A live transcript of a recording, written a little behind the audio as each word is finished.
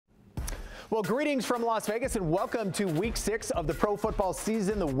Well, greetings from Las Vegas and welcome to week 6 of the pro football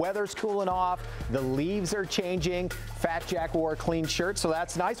season. The weather's cooling off. The leaves are changing. Fat Jack wore a clean shirt, so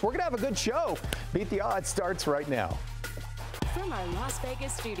that's nice. We're going to have a good show. Beat the Odds starts right now. From our Las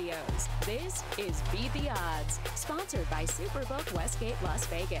Vegas studios, this is Beat the Odds, sponsored by Superbook Westgate Las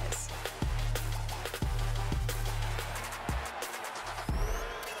Vegas.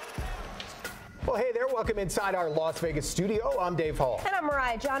 Well, hey there. Welcome inside our Las Vegas studio. I'm Dave Hall. And I'm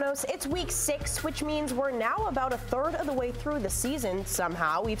Mariah Janos. It's week 6, which means we're now about a third of the way through the season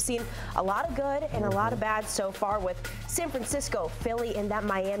somehow. We've seen a lot of good and a lot of bad so far, with San Francisco, Philly, and that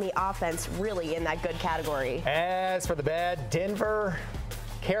Miami offense really in that good category. As for the bad, Denver,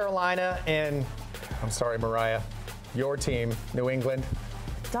 Carolina, and I'm sorry, Mariah, your team, New England.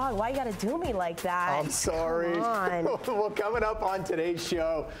 Dog, why you gotta do me like that? I'm sorry. Come on. Well, coming up on today's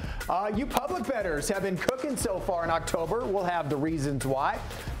show, you public bettors have been cooking so far in October. We'll have the reasons why.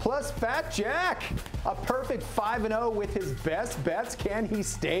 Plus, Fat Jack, a perfect 5-0 with his best bets. Can he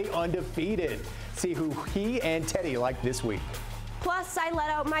stay undefeated? See who he and Teddy like this week. Plus, I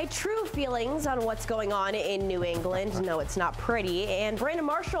let out my true feelings on what's going on in New England. No, it's not pretty. And Brandon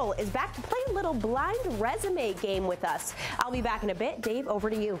Marshall is back to play a little blind resume game with us. I'll be back in a bit. Dave,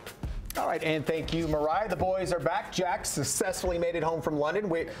 over to you. All right, and thank you, Mariah. The boys are back. Jack successfully made it home from London.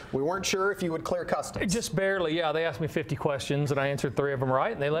 We weren't sure if you would clear customs. Just barely, yeah. They asked me 50 questions, and I answered 3 of them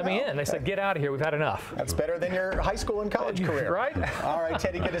right, and they let me in. They said, get out of here. We've had enough. That's better than your high school and college career. Right? All right,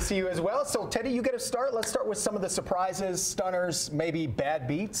 Teddy, good to see you as well. So, Teddy, you get to start. Let's start with some of the surprises, stunners, maybe bad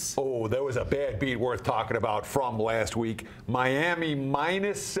beats. Oh, there was a bad beat worth talking about from last week. Miami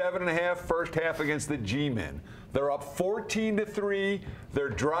minus 7.5 first half against the G-Men. They're up 14-3. They're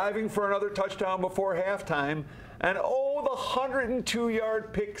driving for another touchdown before halftime. And oh, the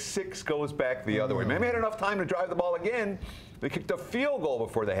 102-yard pick six goes back the other way. Miami had enough time to drive the ball again. They kicked a field goal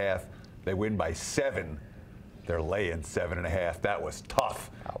before the half. They win by 7. They're laying 7.5. That was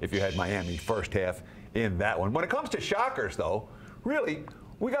tough. Ouch. If you had Miami first half in that one. When it comes to shockers, though, really,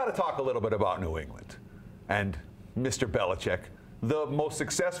 we got to talk a little bit about New England and Mr. Belichick, the most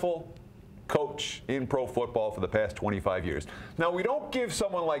successful coach in pro football for the past 25 years. Now, we don't give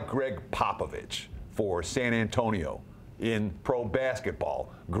someone like Greg Popovich for San Antonio in pro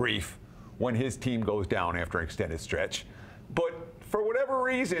basketball grief when his team goes down after an extended stretch. But for whatever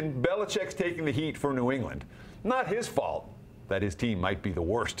reason, Belichick's taking the heat for New England. Not his fault that his team might be the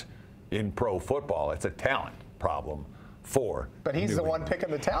worst in pro football. It's a talent problem for But he's the one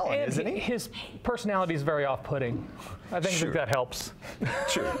picking the talent, And isn't he? His personality is very off-putting. I think that helps.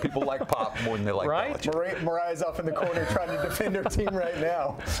 Sure, people like Pop more than they like Belichick. Mariah's up in the corner trying to defend her team right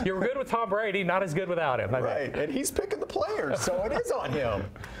now. You were good with Tom Brady, not as good without him. Right, and he's picking the players, so it is on him.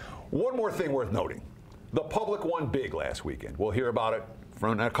 One more thing worth noting. The public won big last weekend. We'll hear about it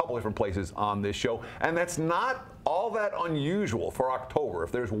from a couple different places on this show. And that's not all that unusual for October.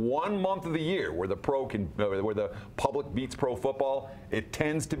 If there's one month of the year where the public beats pro football, it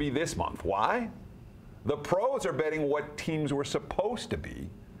tends to be this month. Why? The pros are betting what teams were supposed to be.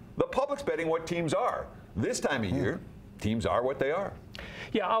 The public's betting what teams are. This time of year, teams are what they are.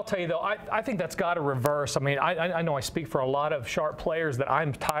 Yeah, I'll tell you, though, I think that's got to reverse. I mean, I know I speak for a lot of sharp players that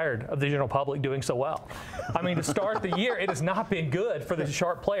I'm tired of the general public doing so well. I mean, to start the year, it has not been good for the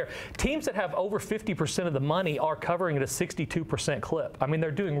sharp player. Teams that have over 50% of the money are covering at a 62% clip. I mean, they're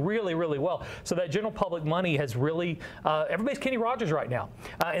doing really, really well. So that general public money has really, everybody's Kenny Rogers right now.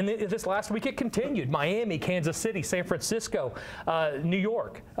 And this last week it continued. Miami, Kansas City, San Francisco, New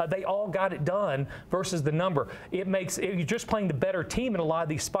York, they all got it done versus the number. You're just playing the better team in a lot of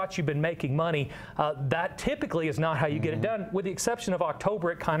these spots you've been making money. That typically is not how you get it done. With the exception of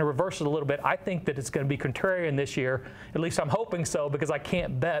October, it kind of reverses a little bit. I think that it's going to be contrarian this year. At least I'm hoping so, because I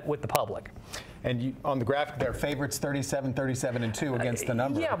can't bet with the public. And on the graphic there, favorites 37, 37, and 2 against the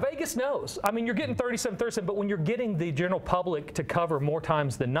number. Yeah, Vegas knows. I mean, you're getting 37, 37, but when you're getting the general public to cover more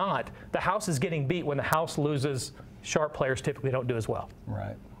times than not, the house is getting beat. When the house loses, sharp players typically don't do as well.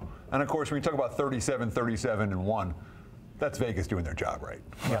 Right. And of course, when you talk about 37, 37, and 1, that's Vegas doing their job right.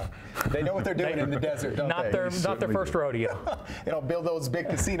 Yeah, they know what they're doing in the desert, don't they? Not their first rodeo. They don't build those big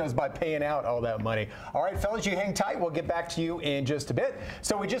casinos by paying out all that money. All right, fellas, you hang tight. We'll get back to you in just a bit.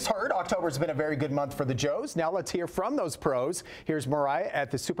 So we just heard October's been a very good month for the Joes. Now let's hear from those pros. Here's Mariah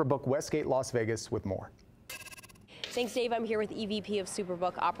at the Superbook Westgate Las Vegas with more. Thanks, Dave. I'm here with EVP of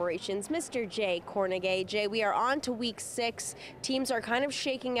Superbook Operations, Mr. Jay Kornegay. Jay, we are on to week 6. Teams are kind of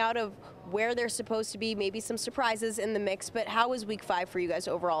shaking out of where they're supposed to be, maybe some surprises in the mix, but how was week 5 for you guys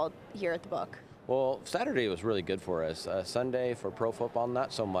overall here at the book? Well, Saturday was really good for us. Sunday for pro football,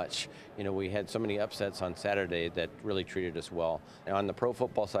 not so much. You know, we had so many upsets on Saturday that really treated us well. And on the pro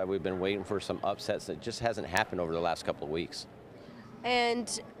football side, we've been waiting for some upsets that just hasn't happened over the last couple of weeks.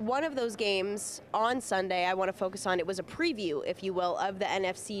 And one of those games on Sunday I want to focus on, it was a preview, if you will, of the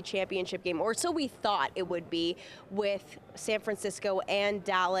NFC Championship game, or so we thought it would be, with San Francisco and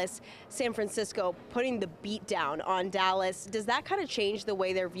Dallas. San Francisco putting the beat down on Dallas. Does that kind of change the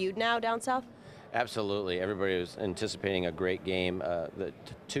way they're viewed now down south? Absolutely. Everybody was anticipating a great game, the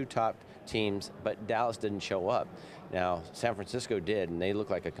two top teams, but Dallas didn't show up. Now, San Francisco did, and they look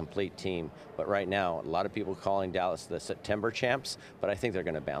like a complete team. But right now, a lot of people calling Dallas the September champs, but I think they're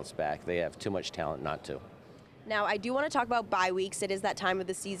going to bounce back. They have too much talent not to. Now, I do want to talk about bye weeks. It is that time of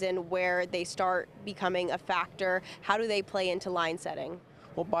the season where they start becoming a factor. How do they play into line setting?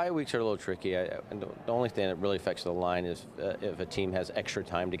 Well, bye weeks are a little tricky. And the only thing that really affects the line is if a team has extra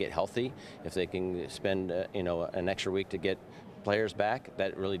time to get healthy. If they can spend an extra week to get players back,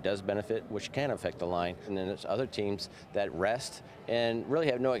 that really does benefit, which can affect the line. And then there's other teams that rest and really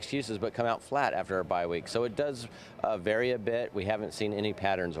have no excuses but come out flat after a bye week. So it does vary a bit. We haven't seen any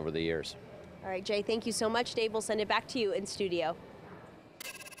patterns over the years. All right, Jay, thank you so much. Dave, we'll send it back to you in studio.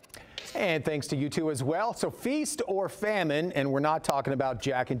 And thanks to you two as well. So feast or famine, and we're not talking about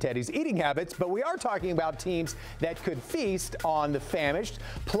Jack and Teddy's eating habits, but we are talking about teams that could feast on the famished.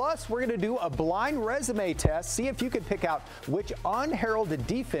 Plus, we're going to do a blind resume test, see if you can pick out which unheralded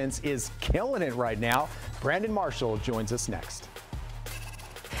defense is killing it right now. Brandon Marshall joins us next.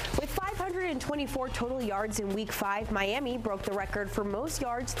 With 524 total yards in Week 5, Miami broke the record for most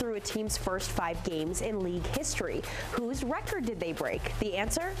yards through a team's first 5 games in league history. Whose record did they break? The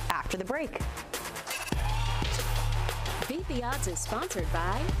answer after the break. Beat the Odds is sponsored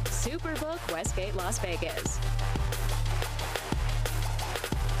by Superbook Westgate Las Vegas.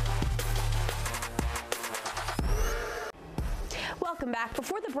 Welcome back.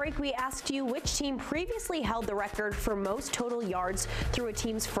 Before the break, we asked you which team previously held the record for most total yards through a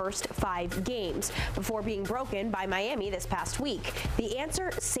team's first 5 games before being broken by Miami this past week. The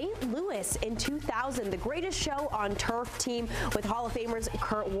answer, St. Louis in 2000, the greatest show on turf team with Hall of Famers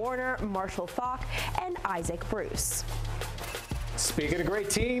Kurt Warner, Marshall Faulk, and Isaac Bruce. Speaking of great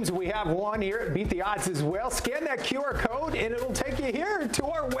teams, we have one here at Beat the Odds as well. Scan that QR code and it'll take you here to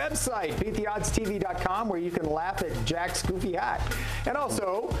our website, beattheoddstv.com, where you can laugh at Jack's goofy hat. And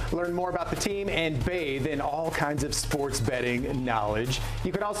also learn more about the team and bathe in all kinds of sports betting knowledge.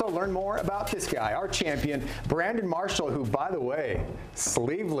 You can also learn more about this guy, our champion, Brandon Marshall, who, by the way,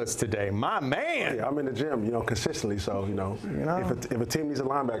 sleeveless today. My man. Yeah, I'm in the gym, consistently. So, if a team needs a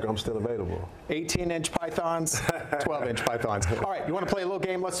linebacker, I'm still available. 18-inch pythons, 12-inch pythons. All right, you want to play a little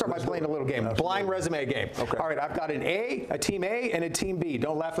game? Let's start by playing a little game. Absolutely. Blind resume game. Okay. All right, I've got an A, a team A, and a team B.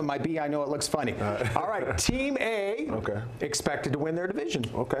 Don't laugh at my B. I know it looks funny. All right, team A, expected to win their division.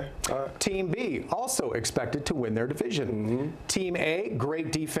 Okay. All right. Team B, also expected to win their division. Mm-hmm. Team A,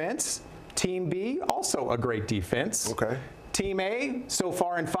 great defense. Team B, also a great defense. Okay. Team A, so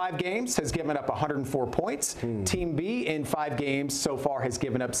far in 5 games, has given up 104 points. Team B, in 5 games, so far has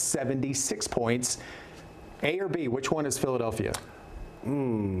given up 76 points. A or B, which one is Philadelphia?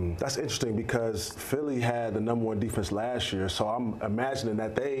 That's interesting because Philly had the #1 defense last year, so I'm imagining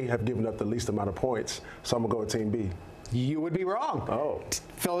that they have given up the least amount of points. So I'm going to go with Team B. You would be wrong. Oh.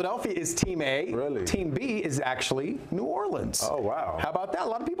 Philadelphia is Team A. Really? Team B is actually New Orleans. Oh, wow. How about that? A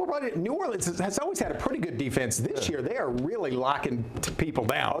lot of people brought it. New Orleans has always had a pretty good defense. This year, they are really locking people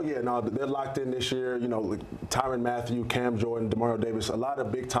down. Oh, yeah, no, they're locked in this year. Tyrann Mathieu, Cam Jordan, Demario Davis, a lot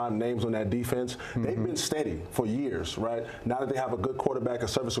of big-time names on that defense. They've been steady for years, right? Now that they have a good quarterback, a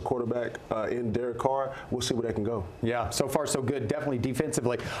serviceable quarterback in Derek Carr, we'll see where they can go. Yeah, so far so good, definitely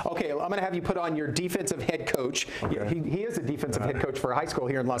defensively. Okay, I'm going to have you put on your defensive head coach. Okay. He is a defensive head coach for a high school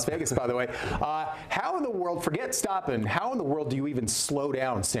here in Las Vegas, by the way. How in the world, forget stopping, how in the world do you even slow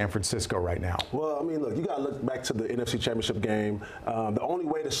down San Francisco right now? Well, I mean, look, you got to look back to the NFC Championship game. The only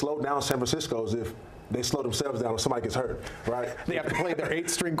way to slow down San Francisco is if they slow themselves down when somebody gets hurt, right? They have to play their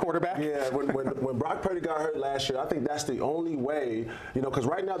 8th-string quarterback? Yeah, when Brock Purdy got hurt last year, I think that's the only way, because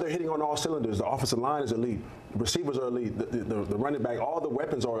right now they're hitting on all cylinders. The offensive line is elite. Receivers are elite. The running back, all the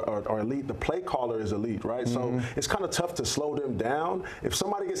weapons are elite. The play caller is elite, right? So it's kind of tough to slow them down. If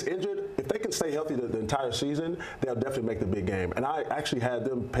somebody gets injured, if they can stay healthy the entire season, they'll definitely make the big game. And I actually had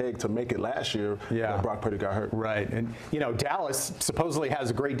them pegged to make it last year when Brock Purdy got hurt. Right. And, Dallas supposedly has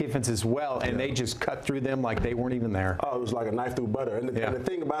a great defense as well, and they just cut cut through them like they weren't even there. Oh, it was like a knife through butter. And the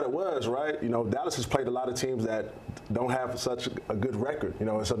thing about it was, right, you know, Dallas has played a lot of teams that don't have such a good record, you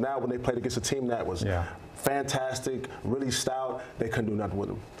know, and so now when they played against a team that was fantastic, really stout, they couldn't do nothing with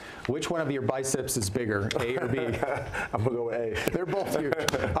them. Which one of your biceps is bigger, A or B? I'm going to go with A. They're both huge.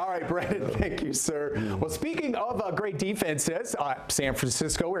 All right, Brandon, thank you, sir. Well, speaking of great defenses, San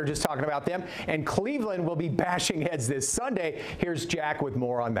Francisco, we were just talking about them, and Cleveland will be bashing heads this Sunday. Here's Jack with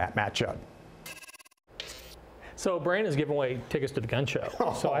more on that matchup. So Brandon's giving away tickets to the gun show.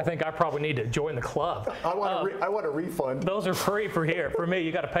 So I think I probably need to join the club. I want a refund. Those are free for here. For me,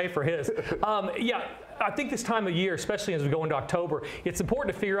 you got to pay for his. Yeah, I think this time of year, especially as we go into October, it's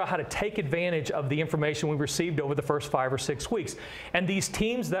important to figure out how to take advantage of the information we've received over the first 5 or 6 weeks. And these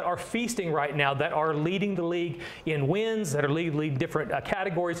teams that are feasting right now, that are leading the league in wins, that are leading different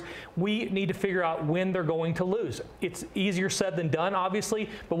categories, we need to figure out when they're going to lose. It's easier said than done, obviously,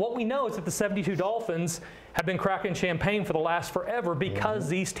 but what we know is that the 72 Dolphins have been cracking champagne for the last forever because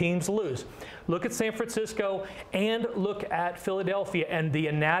these teams lose. Look at San Francisco and look at Philadelphia, and the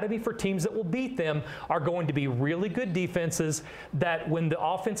anatomy for teams that will beat them are going to be really good defenses that, when the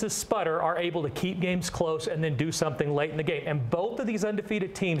offenses sputter, are able to keep games close and then do something late in the game. And both of these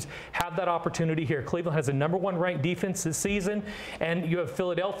undefeated teams have that opportunity here. Cleveland has a #1 ranked defense this season, and you have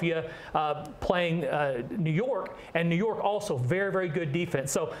Philadelphia playing New York, and New York also very, very good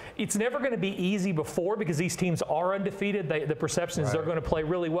defense. So it's never going to be easy before, because these teams are undefeated. The perception is they're going to play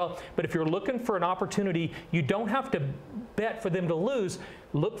really well. But if you're looking for an opportunity, you don't have to bet for them to lose.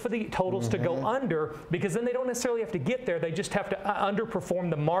 Look for the totals to go under, because then they don't necessarily have to get there. They just have to underperform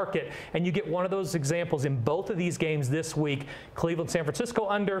the market. And you get one of those examples in both of these games this week. Cleveland, San Francisco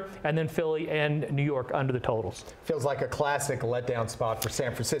under, and then Philly and New York under the totals. Feels like a classic letdown spot for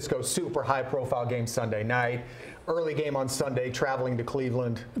San Francisco. Super high-profile game Sunday night. Early game on Sunday, traveling to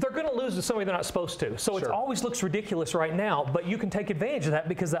Cleveland. They're going to lose to somebody they're not supposed to. So it always looks ridiculous right now, but you can take advantage of that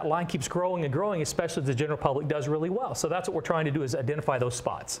because that line keeps growing and growing, especially if the general public does really well. So that's what we're trying to do, is identify those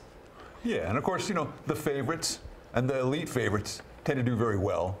spots. Yeah, and of course, you know, the favorites and the elite favorites tend to do very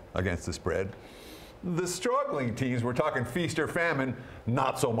well against the spread. The struggling teams, we're talking feast or famine,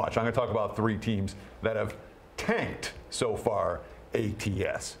 not so much. I'm going to talk about 3 teams that have tanked so far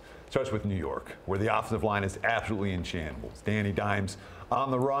ATS. Starts with New York, where the offensive line is absolutely in shambles. Danny Dimes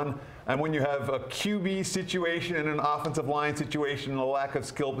on the run. And when you have a QB situation and an offensive line situation and a lack of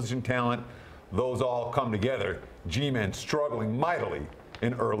skill position talent, those all come together. G-men struggling mightily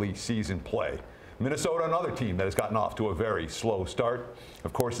in early season play. Minnesota, another team that has gotten off to a very slow start.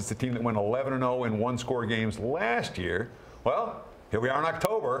 Of course, it's the team that went 11-0 in one-score games last year. Well, here we are in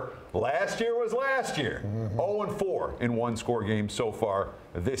October. Last year was last year. 0-4 in one-score games so far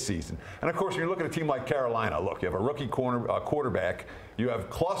this season. And of course, when you look at a team like Carolina, look, you have a rookie quarterback. You have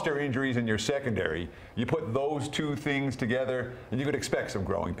cluster injuries in your secondary. You put those 2 things together, and you could expect some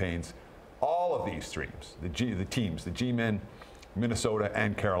growing pains. All of these teams, the teams, the G-men, Minnesota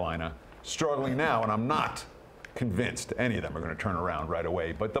and Carolina, struggling now, and I'm not convinced any of them are going to turn around right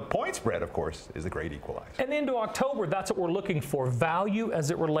away. But the point spread, of course, is a great equalizer. And into October, that's what we're looking for, value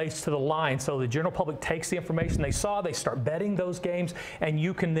as it relates to the line. So the general public takes the information they saw, they start betting those games, and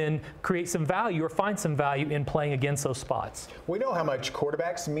you can then create some value or find some value in playing against those spots. We know how much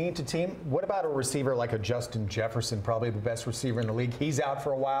quarterbacks mean to team. What about a receiver like a Justin Jefferson, probably the best receiver in the league? He's out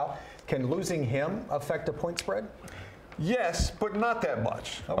for a while. Can losing him affect a point spread? Yes, but not that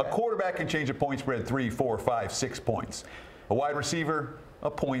much. Okay. A quarterback can change a point spread 3, 4, 5, 6 points. A wide receiver, a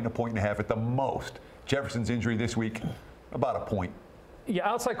point and a half at the most. Jefferson's injury this week, about a point. Yeah,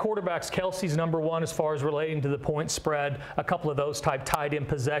 outside quarterbacks, Kelsey's #1 as far as relating to the point spread. A couple of those type tied in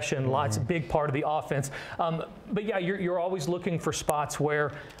possession. Lots, big part of the offense. But yeah, you're always looking for spots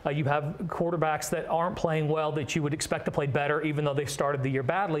where you have quarterbacks that aren't playing well that you would expect to play better, even though they started the year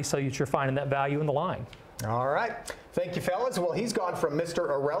badly, so that you're finding that value in the line. All right. Thank you, fellas. Well, he's gone from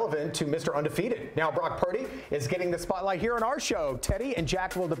Mr. Irrelevant to Mr. Undefeated. Now, Brock Purdy is getting the spotlight here on our show. Teddy and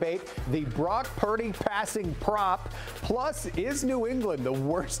Jack will debate the Brock Purdy passing prop. Plus, is New England the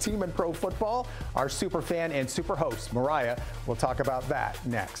worst team in pro football? Our super fan and super host, Mariah, will talk about that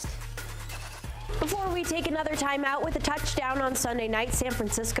next. Before we take another time out, with a touchdown on Sunday night, San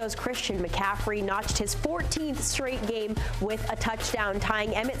Francisco's Christian McCaffrey notched his 14th straight game with a touchdown, tying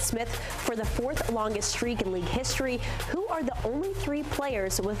Emmitt Smith for the 4th longest streak in league history. Who are the only 3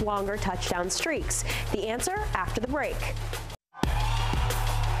 players with longer touchdown streaks? The answer after the break.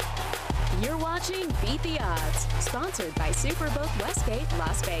 You're watching Beat the Odds, sponsored by Superbook Westgate,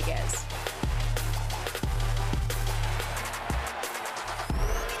 Las Vegas.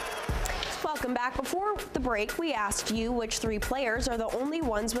 Welcome back. Before the break, we asked you which 3 players are the only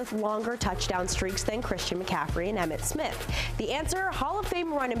ones with longer touchdown streaks than Christian McCaffrey and Emmitt Smith. The answer, Hall of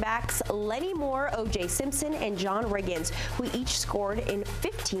Fame running backs Lenny Moore, O.J. Simpson, and John Riggins, who each scored in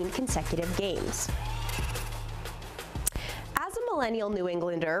 15 consecutive games. As a millennial New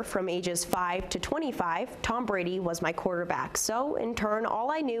Englander from ages 5 to 25, Tom Brady was my quarterback. So, in turn,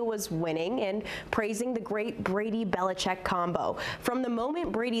 all I knew was winning and praising the great Brady-Belichick combo. From the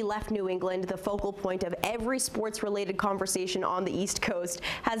moment Brady left New England, the focal point of every sports-related conversation on the East Coast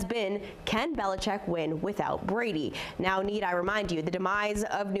has been, can Belichick win without Brady? Now, need I remind you, the demise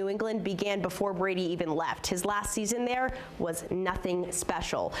of New England began before Brady even left. His last season there was nothing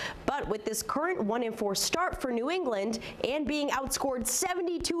special. But with this current 1-4 start for New England and being outscored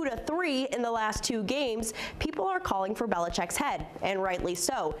 72-3 in the last 2 games, people are calling for Belichick's head, and rightly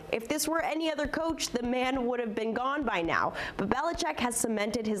so. If this were any other coach, the man would have been gone by now. But Belichick has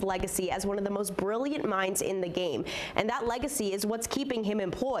cemented his legacy as one of the most brilliant minds in the game, and that legacy is what's keeping him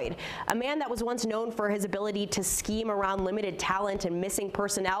employed. A man that was once known for his ability to scheme around limited talent and missing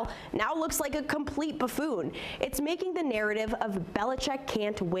personnel now looks like a complete buffoon. It's making the narrative of Belichick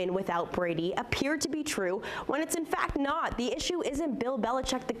can't win without Brady appear to be true when it's in fact not. The issue isn't Bill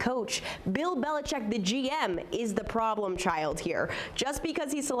Belichick the coach. Bill Belichick the GM is the problem child here. Just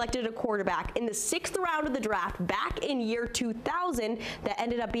because he selected a quarterback in the 6th round of the draft back in year 2000 that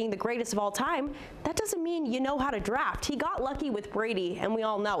ended up being the greatest of all time, that doesn't mean you know how to draft. He got lucky with Brady, and we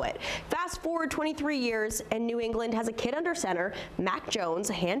all know it. Fast forward 23 years, and New England has a kid under center, Mac Jones,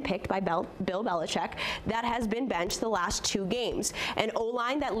 handpicked by Bill Belichick, that has been benched the last 2 games. An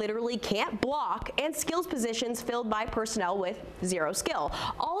O-line that literally can't block, and skills positions filled by personnel with 0 skill.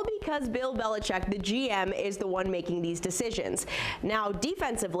 All because Bill Belichick, the GM, is the one making these decisions. Now,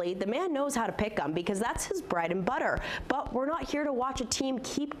 defensively, the man knows how to pick them because that's his bread and butter. But we're not here to watch a team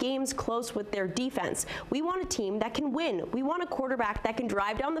keep games close with their defense. We want a team that can win. We want a quarterback that can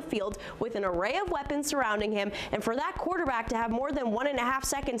drive down the field with an array of weapons surrounding him, and for that quarterback to have more than 1.5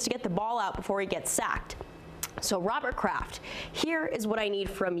 seconds to get the ball out before he gets sacked. So Robert Kraft, here is what I need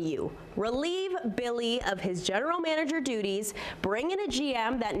from you. Relieve Billy of his general manager duties, bring in a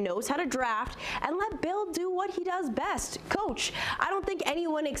GM that knows how to draft, and let Bill do what he does best, coach. I don't think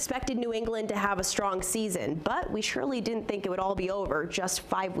anyone expected New England to have a strong season, but we surely didn't think it would all be over just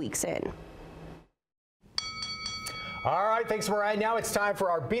 5 weeks in. All right, thanks, Mariah. Now it's time for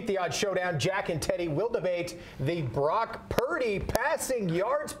our Beat the Odds showdown. Jack and Teddy will debate the Brock Purdy passing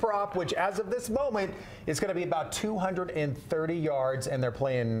yards prop, which as of this moment is going to be about 230 yards, and they're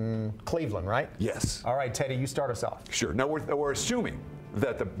playing Cleveland, right? Yes. All right, Teddy, you start us off. Sure. Now we're assuming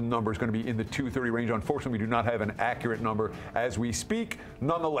that the number is going to be in the 230 range. Unfortunately, we do not have an accurate number as we speak.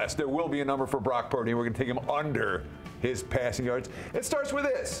 Nonetheless, there will be a number for Brock Purdy, and we're going to take him under his passing yards. It starts with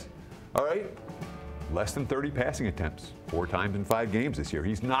this, all right? Less than 30 passing attempts, 4 times in 5 games this year.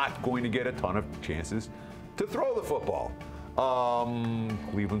 He's not going to get a ton of chances to throw the football.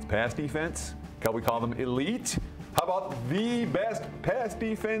 Cleveland's pass defense, can we call them elite? How about the best pass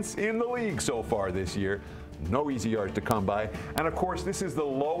defense in the league so far this year? No easy yards to come by. And of course, this is the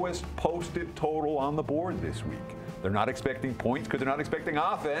lowest posted total on the board this week. They're not expecting points because they're not expecting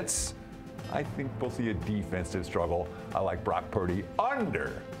offense. I think we'll see a defensive struggle. I like Brock Purdy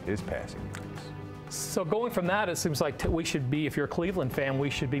under his passing yards. So going from that, it seems like we should be, if you're a Cleveland fan, we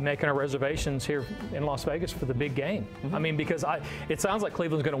should be making our reservations here in Las Vegas for the big game. I mean, because it sounds like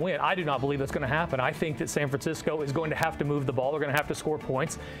Cleveland's going to win. I do not believe that's going to happen. I think that San Francisco is going to have to move the ball. They're going to have to score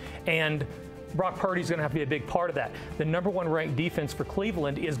points. And Brock Purdy's going to have to be a big part of that. The #1 ranked defense for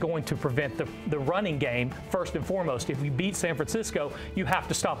Cleveland is going to prevent the running game first and foremost. If you beat San Francisco, you have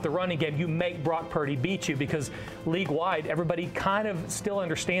to stop the running game. You make Brock Purdy beat you because league-wide, everybody kind of still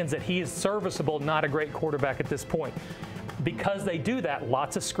understands that he is serviceable, not a great quarterback at this point. Because they do that,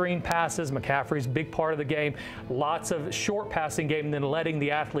 lots of screen passes, McCaffrey's a big part of the game, lots of short passing game, and then letting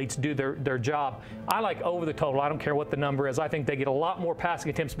the athletes do their job. I like over the total. I don't care what the number is. I think they get a lot more passing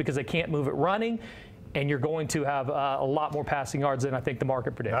attempts because they can't move it running, and you're going to have a lot more passing yards than I think the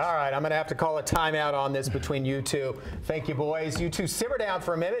market predicts. All right, I'm going to have to call a timeout on this between you two. Thank you, boys. You two simmer down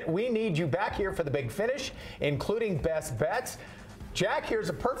for a minute. We need you back here for the big finish, including best bets. Jack, here's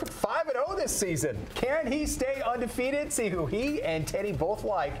a perfect 5-0 this season. Can he stay undefeated? See who he and Teddy both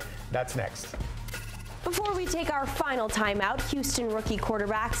like. That's next. Before we take our final timeout, Houston rookie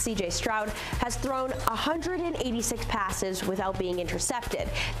quarterback C.J. Stroud has thrown 186 passes without being intercepted.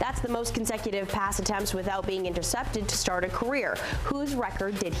 That's the most consecutive pass attempts without being intercepted to start a career. Whose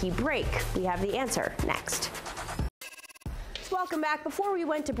record did he break? We have the answer next. Welcome Welcome back. Before we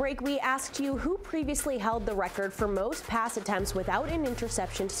went to break, we asked you who previously held the record for most pass attempts without an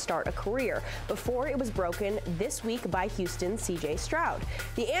interception to start a career before it was broken this week by Houston's C.J. Stroud.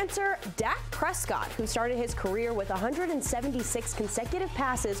 The answer, Dak Prescott, who started his career with 176 consecutive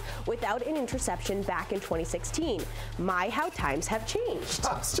passes without an interception back in 2016. My, how times have changed.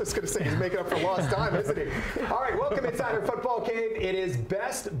 I was just going to say he's making up for lost time, isn't he? All right, welcome inside our football cave. It is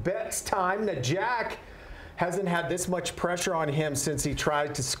best bets time. Now, Jack hasn't had this much pressure on him since he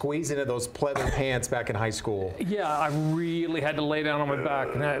tried to squeeze into those pleather pants back in high school. Yeah, I really had to lay down on my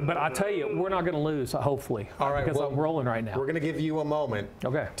back. But I tell you, we're not going to lose, hopefully. All right, because well, I'm rolling right now. We're going to give you a moment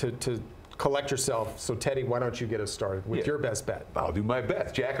Okay. to collect yourself. So, Teddy, why don't you get us started with your best bet? I'll do my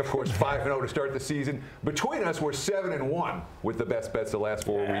best. Jack, of course, 5-0 to start the season. Between us, we're 7-1 with the best bets the last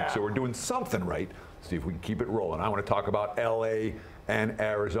 4 weeks, so we're doing something right. See if we can keep it rolling. I want to talk about L.A. and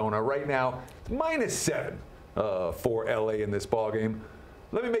Arizona. Right now, -7 for L.A. in this ballgame.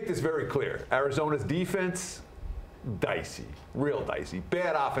 Let me make this very clear. Arizona's defense, dicey, real dicey.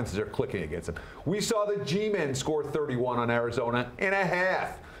 Bad offenses are clicking against them. We saw the G-men score 31 on Arizona in a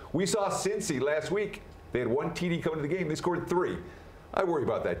half. We saw Cincy last week. They had 1 TD coming to the game. They scored 3. I worry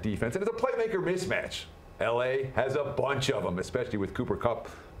about that defense. And it's a playmaker mismatch. L.A. has a bunch of them, especially with Cooper Kupp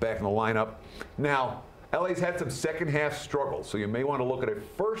back in the lineup. Now, L.A.'s had some second-half struggles, so you may want to look at a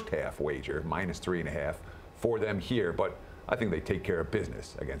first-half wager, -3.5, for them here. But I think they take care of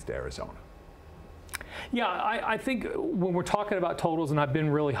business against Arizona. Yeah, I think when we're talking about totals, and I've been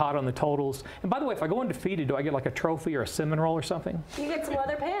really hot on the totals, and by the way, if I go undefeated, do I get like a trophy or a cinnamon roll or something? You get some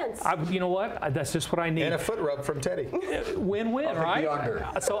leather pants. You know what? That's just what I need. And a foot rub from Teddy. Win-win, right? the under.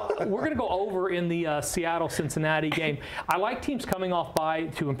 So we're going to go over in the Seattle-Cincinnati game. I like teams coming off bye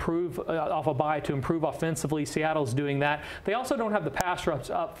to improve offensively. Seattle's doing that. They also don't have the pass rush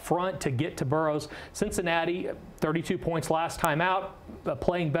up front to get to Burrows. Cincinnati, 32 points last time out,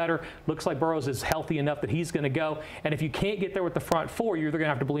 playing better. Looks like Burrows is healthy enough that he's going to go. And if you can't get there with the front four, you're either going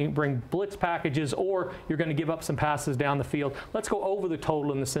to have to bring blitz packages or you're going to give up some passes down the field. Let's go over the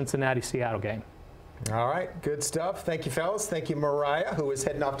total in the Cincinnati-Seattle game. All right, good stuff. Thank you, fellas. Thank you, Mariah, who is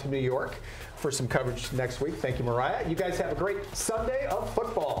heading off to New York for some coverage next week. Thank you, Mariah. You guys have a great Sunday of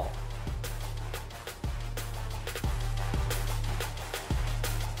football.